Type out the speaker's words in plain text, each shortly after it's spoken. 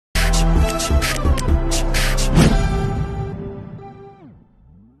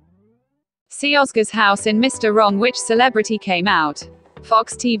See Özgür's house in Mr. Wrong. Which celebrity came out?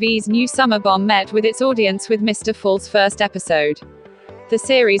 Fox TV's new summer bomb met with its audience with Mr. False first episode. The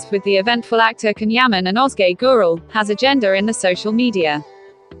series, with the eventful actor Yaman and Özgür, has agenda in the social media.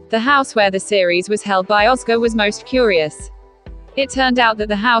 The house where the series was held by Özgür was most curious. It turned out that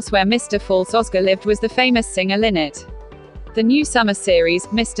the house where Mr. False Özgür lived was the famous singer Linnet. The new summer series,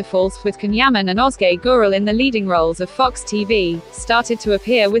 Mr. False, with Yaman and Özgür in the leading roles of Fox TV, started to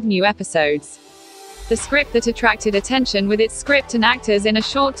appear with new episodes. The script that attracted attention with its script and actors in a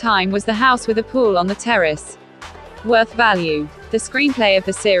short time was The House with a Pool on the Terrace. Worth value. The screenplay of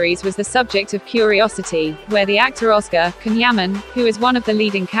the series was the subject of curiosity, where the actor Özgür Yaman, who is one of the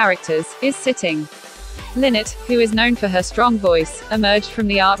leading characters, is sitting. Linnet, who is known for her strong voice, emerged from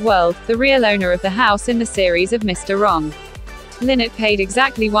the art world, the real owner of the house in the series of Mr. Wrong. Linnet paid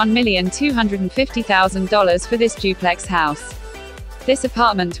exactly $1,250,000 for this duplex house. This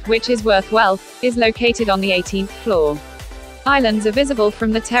apartment, which is worth wealth, is located on the 18th floor. Islands are visible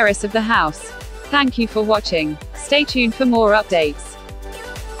from the terrace of the house. Thank you for watching. Stay tuned for more updates.